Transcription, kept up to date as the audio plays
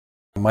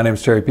My name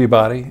is Terry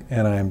Peabody,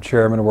 and I am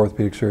Chairman of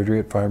Orthopedic Surgery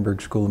at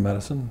Feinberg School of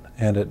Medicine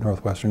and at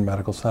Northwestern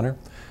Medical Center,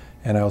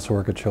 and I also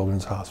work at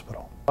Children's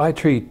Hospital. I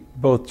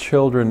treat both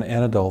children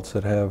and adults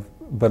that have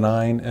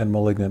benign and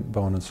malignant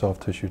bone and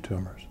soft tissue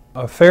tumors.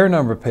 A fair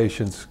number of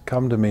patients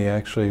come to me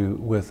actually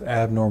with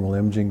abnormal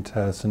imaging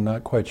tests and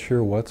not quite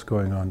sure what's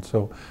going on.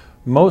 So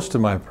most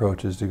of my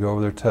approach is to go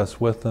over their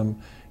tests with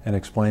them and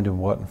explain to them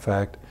what in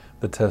fact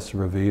the tests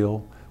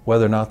reveal,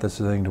 whether or not this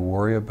is anything to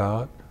worry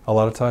about. A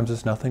lot of times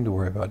it's nothing to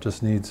worry about, it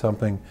just needs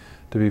something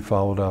to be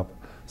followed up.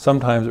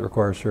 Sometimes it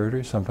requires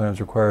surgery, sometimes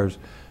it requires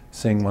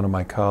seeing one of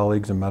my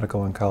colleagues in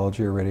medical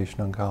oncology or radiation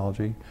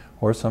oncology,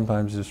 or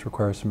sometimes it just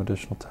requires some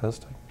additional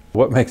testing.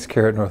 What makes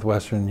care at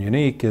Northwestern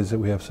unique is that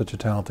we have such a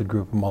talented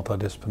group of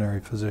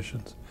multidisciplinary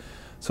physicians.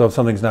 So if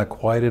something's not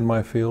quite in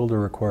my field or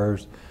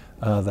requires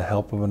the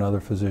help of another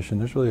physician,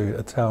 there's really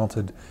a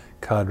talented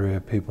cadre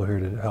of people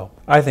here to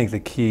help. I think the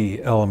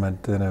key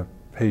element in a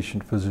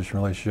patient-physician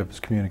relationship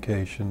is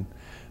communication,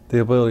 the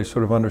ability to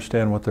sort of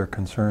understand what their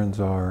concerns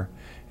are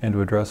and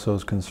to address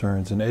those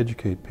concerns and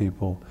educate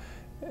people,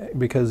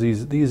 because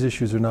these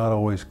issues are not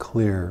always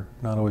clear,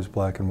 not always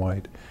black and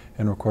white,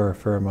 and require a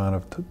fair amount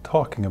of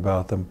talking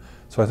about them.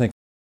 So I think